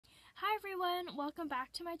everyone, welcome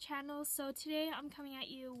back to my channel. So today I'm coming at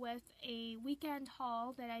you with a weekend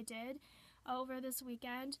haul that I did over this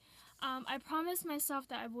weekend. I promised myself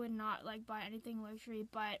that I would not buy anything luxury,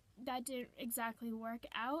 but that didn't exactly work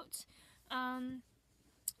out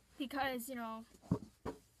because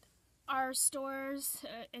our stores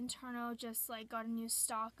internal just got a new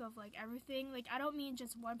stock of everything. I don't mean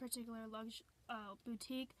just one particular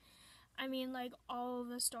boutique. I mean, all of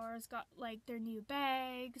the stores got their new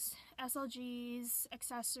bags, SLGs,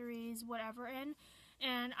 accessories, whatever in,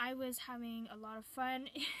 and I was having a lot of fun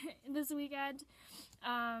this weekend.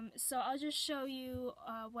 So I'll just show you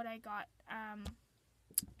what I got.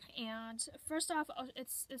 And first off,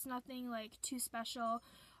 it's nothing too special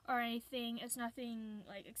or anything. It's nothing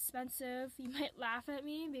expensive. You might laugh at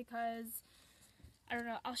me because I don't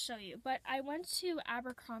know, I'll show you. But I went to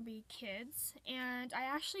Abercrombie Kids, and I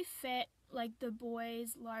actually fit the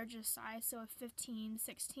boys' largest size, so a 15,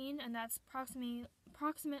 16, and that's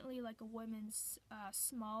approximately a women's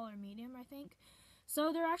small or medium, I think.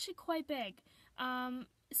 So they're actually quite big.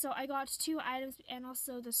 So I got 2 items, and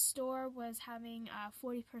also the store was having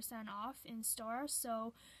 40% off in store,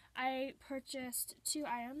 so I purchased 2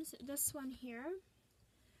 items. This one here,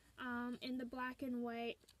 in the black and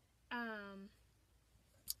white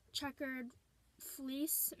checkered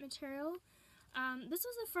fleece material. This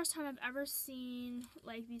was the first time I've ever seen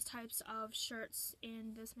these types of shirts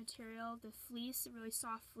in this material, the fleece, really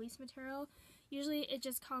soft fleece material. Usually it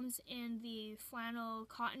just comes in the flannel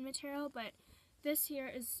cotton material, but this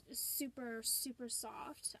here is super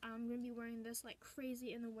soft. I'm going to be wearing this like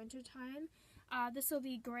crazy in the winter time. This will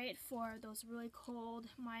be great for those really cold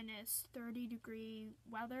minus 30-degree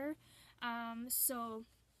weather. So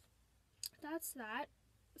that's that.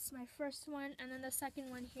 It's my first one, and then the second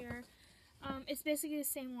one here, it's basically the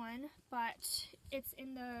same one, but it's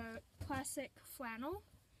in the classic flannel,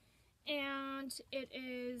 and it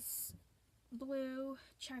is blue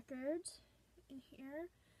checkered in here,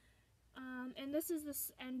 and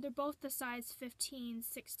and they're both the size 15,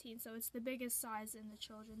 16, so it's the biggest size in the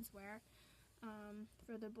children's wear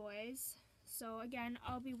for the boys. So again,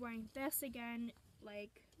 I'll be wearing this again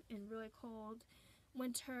in really cold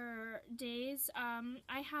winter days.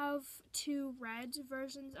 I have 2 red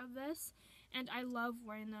versions of this, and I love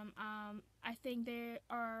wearing them. I think they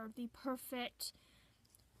are the perfect,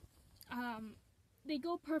 they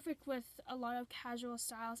go perfect with a lot of casual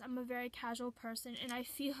styles. I'm a very casual person, and I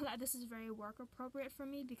feel that this is very work appropriate for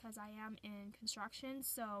me because I am in construction.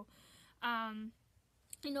 So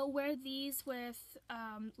wear these with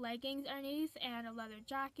leggings underneath and a leather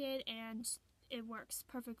jacket, and it works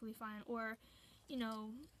perfectly fine. Or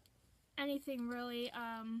anything really.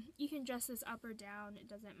 You can dress this up or down, it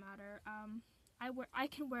doesn't matter. I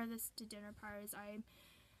can wear this to dinner parties.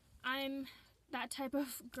 I'm that type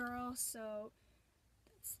of girl, so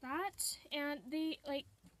that's that. And they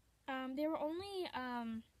were only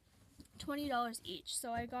 $20 each,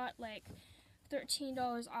 so I got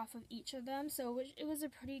 $13 off of each of them, so it was a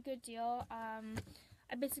pretty good deal.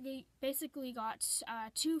 I basically got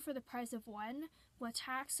 2 for the price of 1 with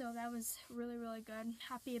tax, so that was really good.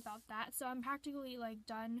 Happy about that. So I'm practically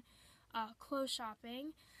done clothes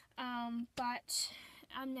shopping, but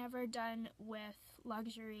I'm never done with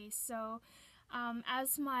luxury. So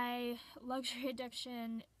as my luxury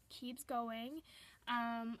addiction keeps going,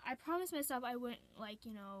 I promised myself I wouldn't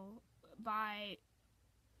buy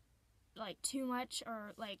too much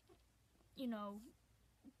or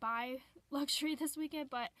buy luxury this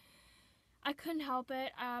weekend, but I couldn't help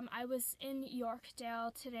it. I was in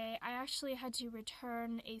Yorkdale today. I actually had to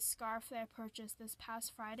return a scarf that I purchased this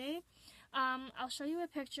past Friday. I'll show you a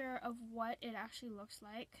picture of what it actually looks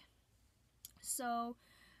like. So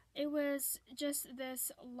it was just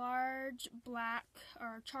this large black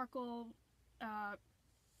or charcoal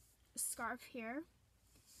scarf here.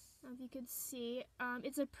 If you could see,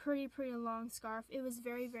 it's a pretty long scarf. It was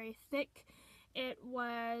very thick. It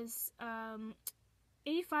was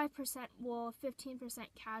 85% wool, 15%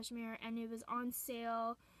 cashmere, and it was on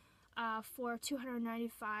sale for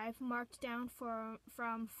 $295, marked down from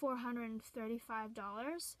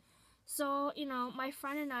 $435. So my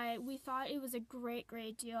friend and I, we thought it was a great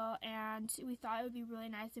deal, and we thought it would be really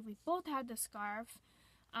nice if we both had the scarf,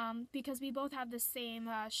 because we both have the same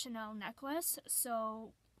Chanel necklace.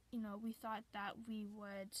 So we thought that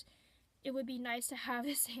it would be nice to have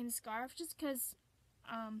the same scarf, just because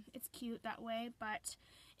it's cute that way. But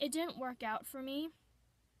it didn't work out for me.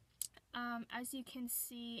 As you can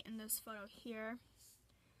see in this photo here,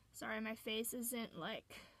 sorry, my face doesn't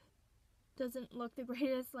look the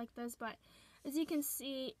greatest like this, but as you can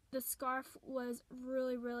see, the scarf was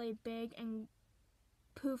really big and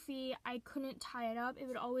poofy. I couldn't tie it up. It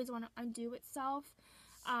would always want to undo itself.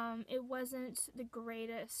 It wasn't the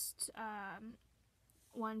greatest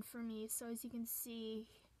one for me. So as you can see,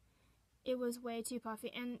 it was way too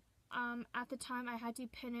puffy. And at the time, I had to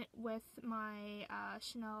pin it with my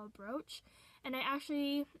Chanel brooch. And I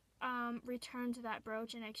actually returned that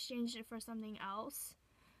brooch and exchanged it for something else.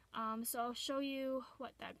 So I'll show you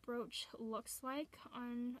what that brooch looks like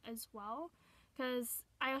on as well, because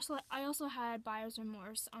I also had buyer's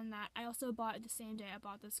remorse on that. I also bought it the same day I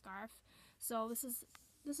bought the scarf. So this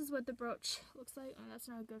is what the brooch looks like. Oh, that's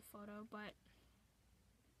not a good photo, but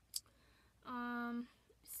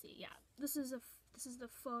let's see. Yeah, this is the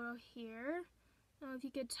photo here. I don't know if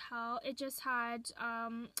you could tell. It just had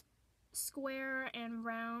square and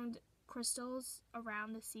round crystals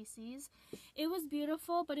around the CCs. It was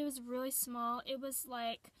beautiful, but it was really small. It was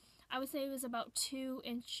like, I would say it was about 1.5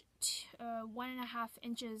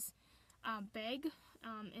 inches big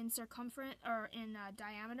in circumference, or in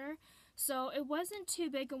diameter. So it wasn't too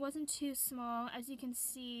big, it wasn't too small. As you can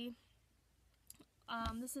see,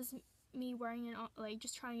 this is me wearing it on, like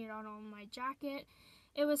just trying it on my jacket.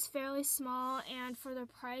 It was fairly small, and for the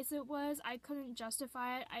price it was, I couldn't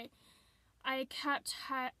justify it. I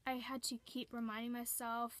had to keep reminding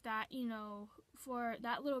myself that, you know, for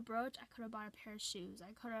that little brooch, I could have bought a pair of shoes.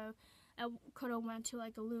 I could have went to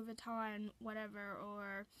like a Louis Vuitton, whatever,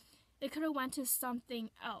 or it could have went to something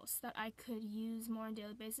else that I could use more on a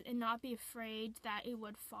daily basis and not be afraid that it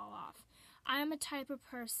would fall off. I am a type of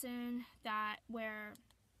person that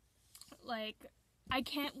I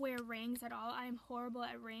can't wear rings at all. I am horrible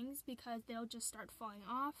at rings because they'll just start falling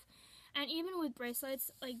off. And even with bracelets,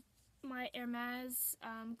 like my Hermes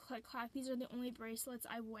Click Clack, these are the only bracelets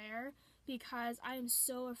I wear because I am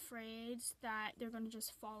so afraid that they're going to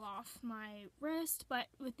just fall off my wrist. But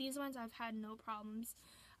with these ones, I've had no problems.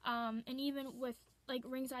 And even with like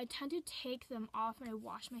rings, I tend to take them off and I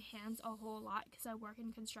wash my hands a whole lot because I work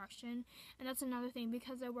in construction. And that's another thing,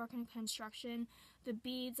 because I work in construction, the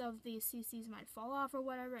beads of the CCs might fall off or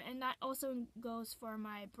whatever, and that also goes for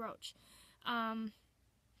my brooch.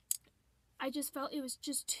 I just felt it was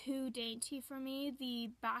just too dainty for me. The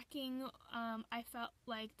backing, I felt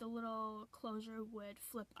like the little closure would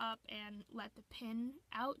flip up and let the pin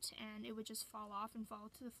out, and it would just fall off and fall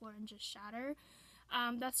to the floor and just shatter.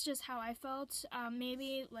 That's just how I felt.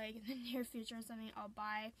 Maybe like in the near future or something, I'll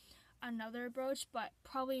buy another brooch, but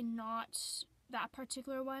probably not that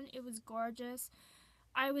particular one. It was gorgeous.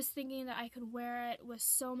 I was thinking that I could wear it with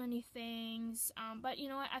so many things, but you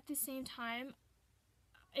know what, at the same time,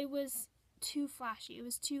 it was too flashy. It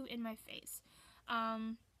was too in my face.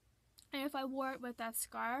 And if I wore it with that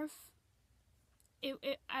scarf,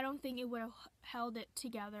 I don't think it would have held it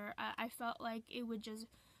together. I felt like it would just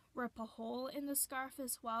rip a hole in the scarf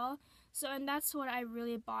as well. So, and that's what I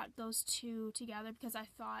really bought those two together, because I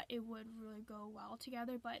thought it would really go well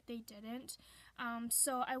together, but they didn't.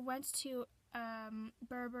 So I went to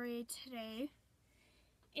Burberry today,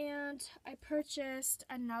 and I purchased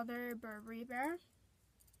another Burberry bear.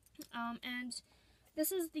 And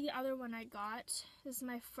this is the other one I got. This is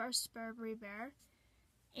my first Burberry bear,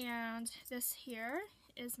 and this here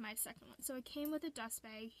is my second one. So it came with a dust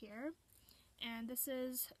bag here, and this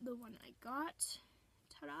is the one I got.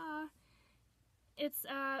 Ta-da! It's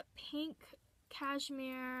a pink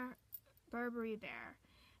cashmere Burberry bear,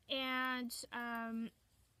 and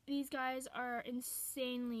these guys are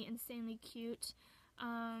insanely cute.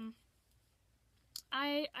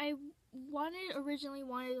 I originally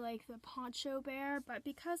wanted like the poncho bear, but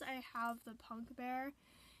because I have the punk bear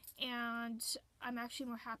and I'm actually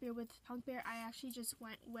more happier with the punk bear, I actually just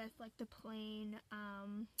went with like the plain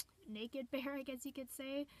naked bear, I guess you could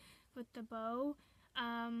say, with the bow,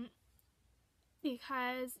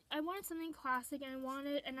 because I wanted something classic,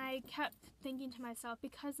 and I kept thinking to myself,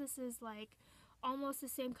 because this is like almost the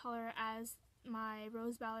same color as my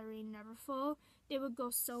Rose Ballerine Neverfull, they would go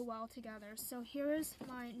so well together. So here is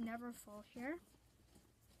my Neverfull here.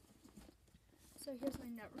 So here's my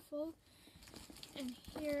Neverfull, and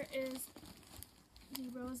here is the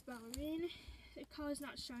Rose Ballerine. The color's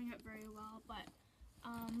not showing up very well, but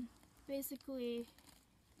basically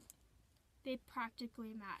they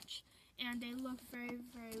practically match, and they look very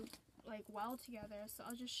like well together. So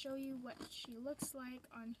I'll just show you what she looks like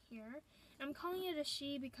on here. I'm calling it a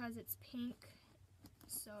she because it's pink.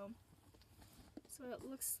 So it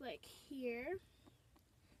looks like here.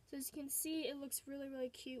 So as you can see, it looks really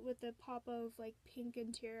cute with the pop of like pink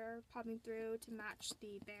interior popping through to match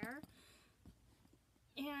the bear.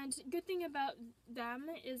 And good thing about them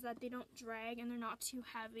is that they don't drag and they're not too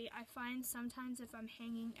heavy. I find sometimes if I'm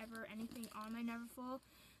hanging anything on my Neverfull,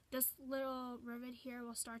 this little rivet here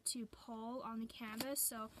will start to pull on the canvas.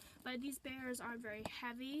 So, but these bears aren't very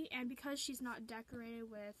heavy, and because she's not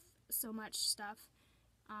decorated with so much stuff,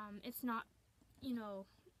 it's not, you know,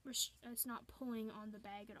 it's not pulling on the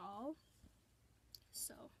bag at all.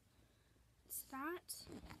 So it's that.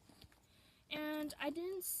 And I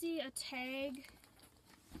didn't see a tag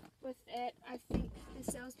with it. I think the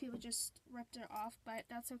salespeople just ripped it off, but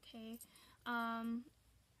that's okay.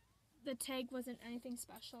 The tag wasn't anything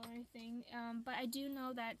special or anything, but I do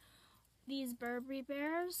know that these Burberry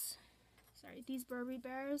bears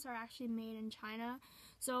are actually made in China,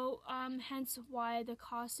 so hence why the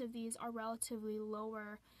cost of these are relatively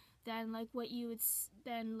lower than like what you would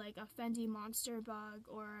than like a Fendi Monster Bug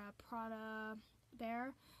or a Prada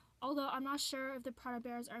bear. Although I'm not sure if the Prada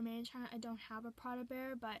bears are made in China. I don't have a Prada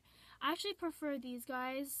bear, but I actually prefer these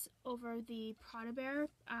guys over the Prada bear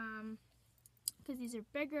because these are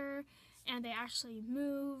bigger and they actually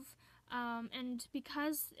move. And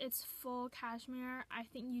because it's full cashmere, I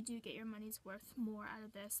think you do get your money's worth more out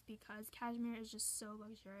of this because cashmere is just so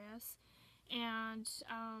luxurious. And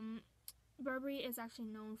Burberry is actually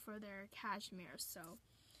known for their cashmere, so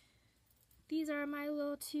these are my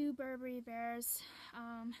little two Burberry bears.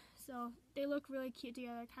 So they look really cute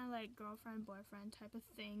together, kind of like girlfriend, boyfriend type of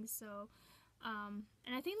thing. So,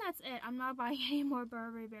 and I think that's it. I'm not buying any more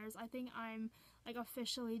Burberry bears. I think I'm like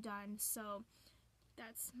officially done. So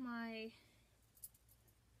that's my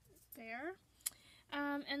bear.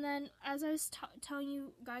 And then as I was telling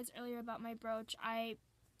you guys earlier about my brooch, I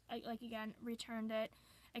like again returned it,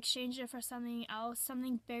 exchanged it for something else,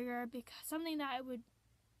 something bigger, because something that I would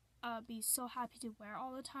be so happy to wear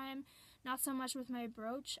all the time. Not so much with my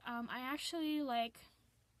brooch. I actually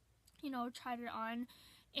tried it on,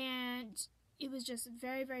 and it was just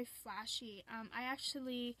very, very flashy. I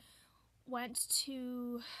actually went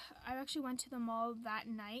to the mall that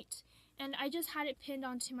night, and I just had it pinned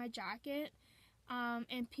onto my jacket,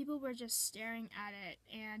 and people were just staring at it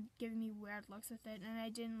and giving me weird looks with it, and I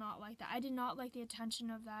did not like that. I did not like the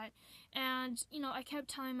attention of that, and I kept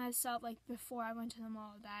telling myself, like, before I went to the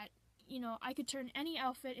mall that I could turn any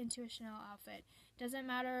outfit into a Chanel outfit. Doesn't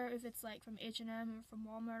matter if it's like from H&M or from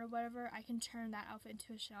Walmart or whatever, I can turn that outfit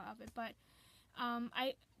into a Chanel outfit. But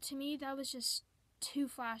to me, that was just too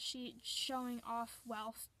flashy, showing off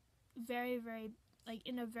wealth very, very, like,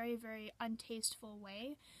 in a very, very untasteful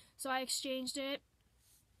way. So I exchanged it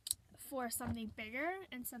for something bigger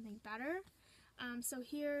and something better. So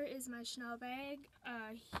here is my Chanel bag,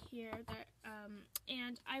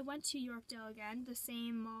 and I went to Yorkdale again, the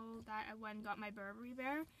same mall that I went and got my Burberry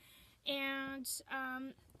bear, and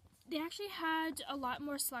they actually had a lot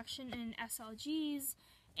more selection in SLGs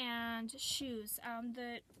and shoes.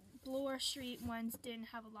 The Bloor Street ones didn't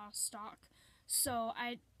have a lot of stock, so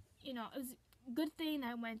it was a good thing that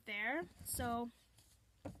I went there. So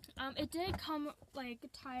it did come like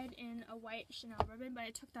tied in a white Chanel ribbon, but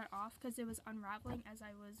I took that off because it was unraveling as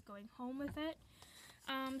I was going home with it.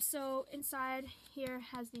 So inside here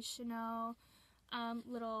has the Chanel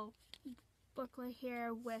little booklet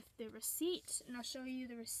here with the receipt, and I'll show you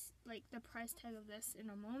the price tag of this in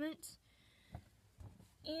a moment.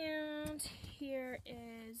 And here it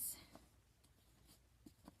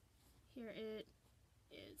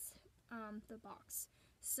is the box.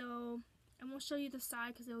 So I won't show you the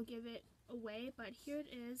side because it will give it away, but here it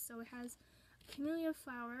is. So it has camellia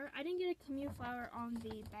flower. I didn't get a camellia flower on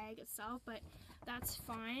the bag itself, but that's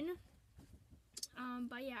fine.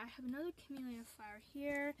 But yeah, I have another camellia flower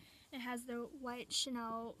here. It has the white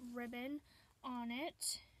Chanel ribbon on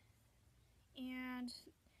it. And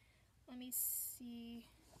let me see.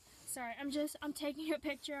 Sorry, I'm taking a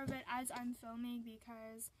picture of it as I'm filming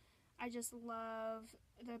because I just love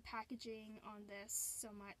the packaging on this so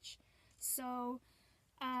much. So,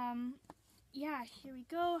 yeah, here we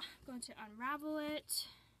go. I'm going to unravel it.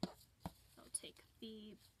 I'll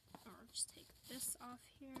just take this off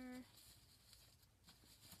here.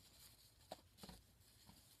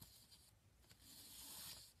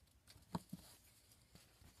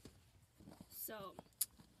 So,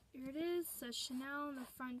 here it is. So Chanel in the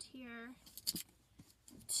front here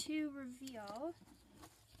to reveal.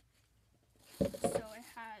 So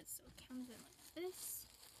it comes in like this.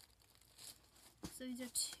 So these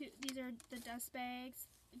are the dust bags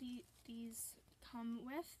these come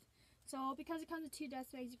with. So because it comes with two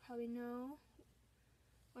dust bags, you probably know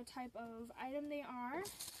what type of item they are.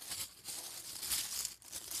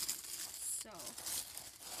 So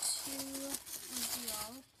to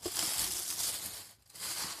reveal,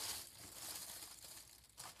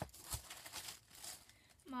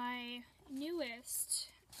 my newest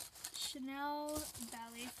Chanel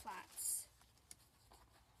ballet flats.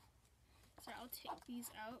 these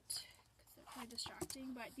out because they're kind of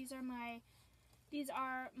distracting. But these are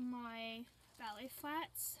my ballet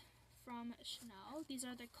flats from Chanel. These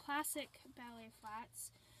are the classic ballet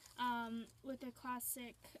flats with the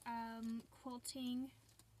classic quilting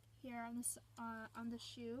here on the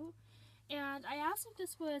shoe. And I asked if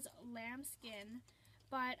this was lambskin,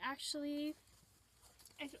 but actually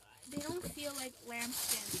they don't feel like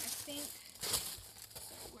lambskin. I think,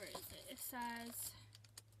 where is it? It says,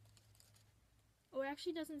 oh, it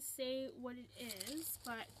actually doesn't say what it is,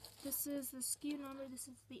 but this is the SKU number, this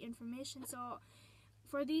is the information. So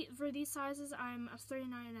for these sizes, I'm a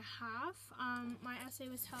 39.5. My essay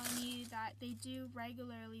was telling me that they do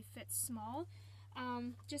regularly fit small,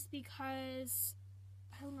 just because,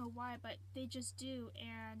 I don't know why, but they just do.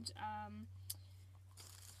 And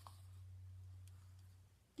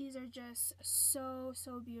these are just so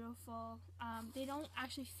beautiful. They don't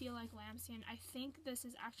actually feel like lambskin. I think this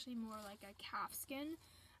is actually more like a calfskin.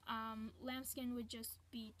 Lambskin would just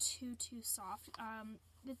be too soft.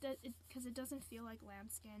 Because it doesn't feel like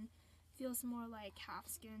lambskin. It feels more like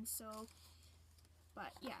calfskin. So,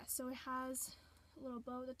 but yeah. So it has a little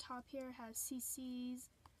bow at the top here. It has CC's,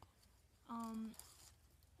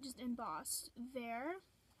 just embossed there.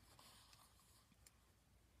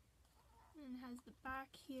 And it has the back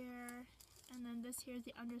here, and then this here is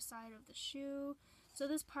the underside of the shoe. So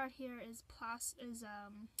this part here is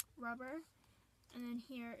rubber, and then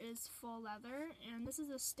here is full leather. And this is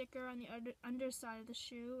a sticker on the underside of the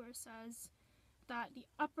shoe where it says that the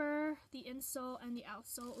upper, the insole, and the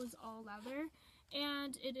outsole is all leather.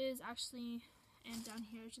 And it is actually, and down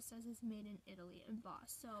here it just says it's made in Italy,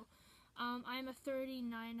 embossed. So I'm a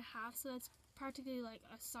 39.5, so that's practically like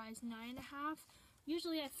a size 9.5.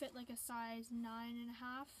 Usually I fit like a size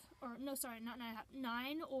 9.5, or no, sorry, not 9.5,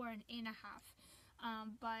 9 or an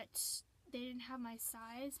 8.5. But they didn't have my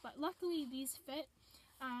size, but luckily these fit.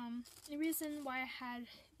 The reason why I had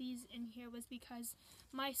these in here was because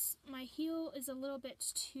my heel is a little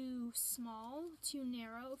bit too small, too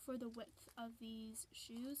narrow for the width of these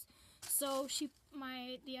shoes. So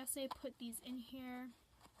the essay put these in here,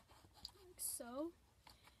 like so,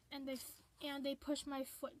 and they push my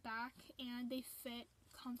foot back and they fit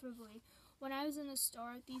comfortably. When I was in the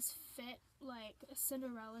store, these fit like a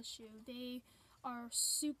Cinderella shoe. They are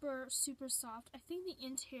super soft. I think the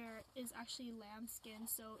interior is actually lambskin,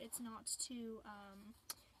 so it's not to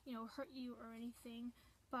hurt you or anything.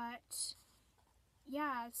 But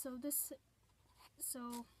yeah, so it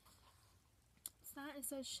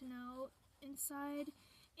says Chanel inside,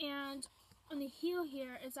 and on the heel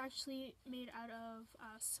here it's actually made out of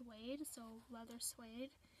suede, so leather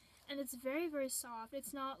suede, and it's very soft.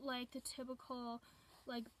 It's not like the typical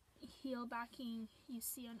like heel backing you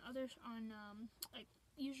see on like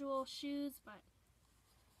usual shoes, but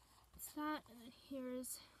it's that. And then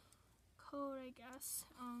here's code, I guess.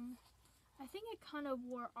 I think it kind of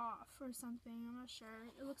wore off or something, I'm not sure.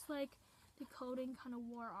 It looks like the coating kind of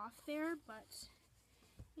wore off there, but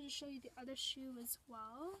I'll just show you the other shoe as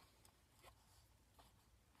well.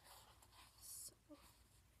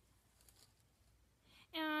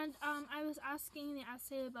 And I was asking the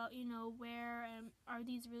essay about, where are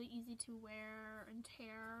these really easy to wear and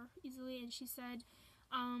tear easily, and she said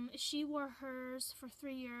she wore hers for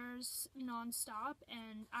 3 years non-stop,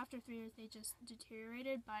 and after 3 years they just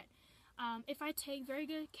deteriorated. But if I take very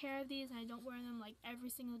good care of these and I don't wear them like every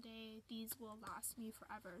single day, these will last me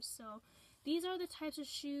forever. So these are the types of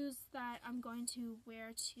shoes that I'm going to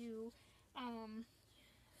wear to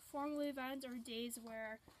formal events or days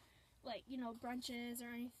where, like, brunches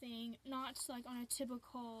or anything, not like on a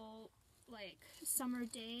typical like summer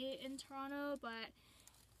day in Toronto, but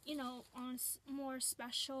on more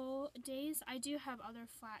special days. I do have other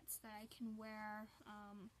flats that I can wear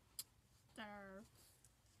that are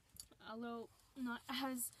a little not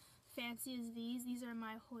as fancy as these. These are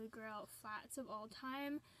my holy grail flats of all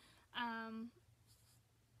time.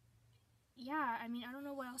 Yeah, I mean, I don't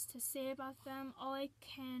know what else to say about them.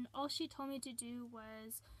 All she told me to do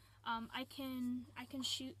was I can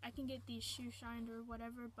get these shoes shined or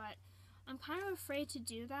whatever, but I'm kind of afraid to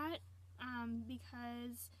do that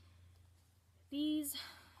because these,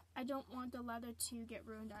 I don't want the leather to get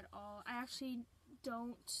ruined at all. I actually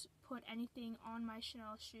don't put anything on my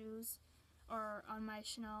Chanel shoes or on my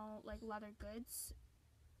Chanel like leather goods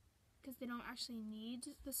because they don't actually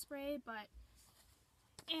need the spray.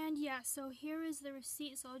 And yeah, so here is the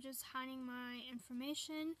receipt. So I'll just hiding my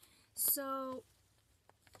information, so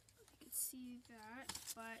you can see that.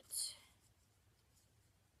 But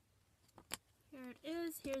here it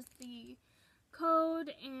is. Here's the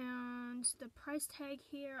code and the price tag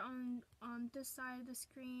here on this side of the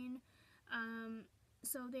screen.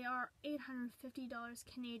 So they are $850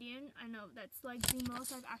 Canadian. I know that's like the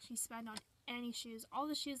most I've actually spent on any shoes.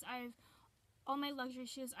 All my luxury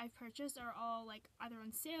shoes I've purchased are all like either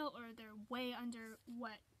on sale or they're way under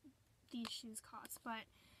what these shoes cost. But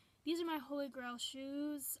these are my holy grail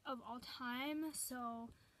shoes of all time. So,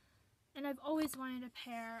 and I've always wanted a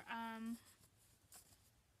pair.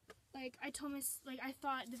 Like I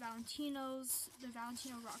thought the Valentino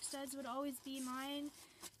Rockstuds would always be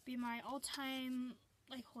my all-time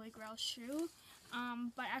like holy grail shoe.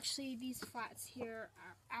 But actually these flats here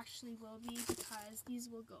actually will be, because these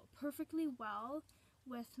will go perfectly well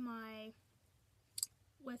with my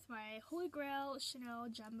holy grail Chanel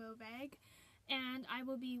jumbo bag, and I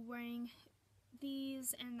will be wearing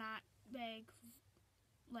these and that bag.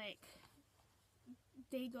 Like,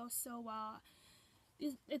 they go so well.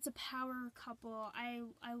 It's a power couple. I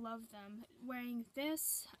love them. Wearing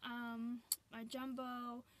this, my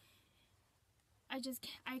jumbo,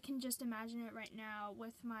 I can just imagine it right now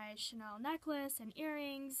with my Chanel necklace and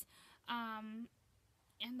earrings, and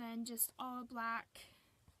then just all black.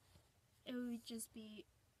 It would just be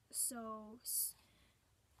so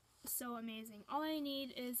amazing. All I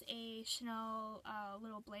need is a Chanel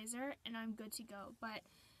little blazer and I'm good to go. But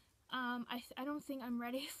I don't think I'm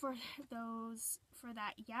ready for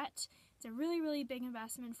that yet. It's a really big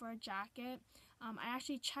investment for a jacket. I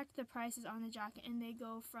actually checked the prices on the jacket and they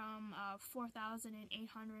go from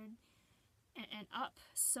 $4,800 and up.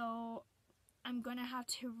 So I'm gonna have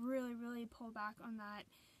to really pull back on that.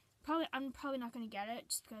 I'm probably not gonna get it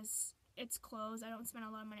just because it's clothes. I don't spend a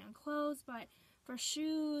lot of money on clothes, but for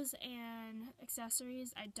shoes and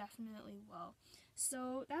accessories, I definitely will.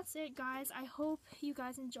 So that's it, guys. I hope you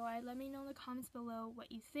guys enjoyed. Let me know in the comments below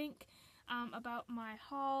what you think about my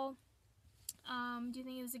haul. Do you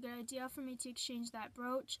think it was a good idea for me to exchange that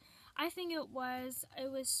brooch? I think it was.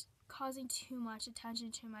 It was causing too much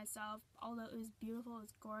attention to myself. Although it was beautiful, it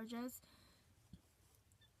was gorgeous,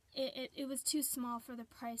 it was too small for the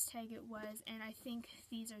price tag it was, and I think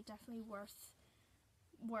these are definitely worth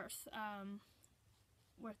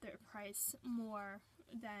their price more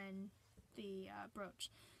than the brooch.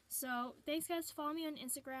 So thanks, guys. Follow me on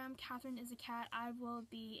Instagram, Catherine is a cat. I will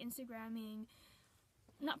be Instagramming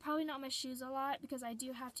probably not my shoes a lot, because I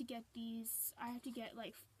do have to get these. I have to get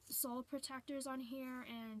like sole protectors on here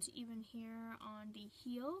and even here on the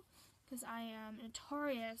heel, because I am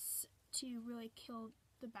notorious to really kill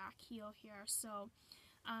the back heel here. So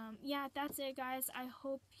yeah, that's it, guys. I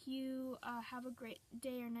hope you have a great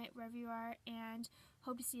day or night wherever you are, and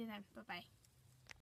hope to see you then. Bye bye.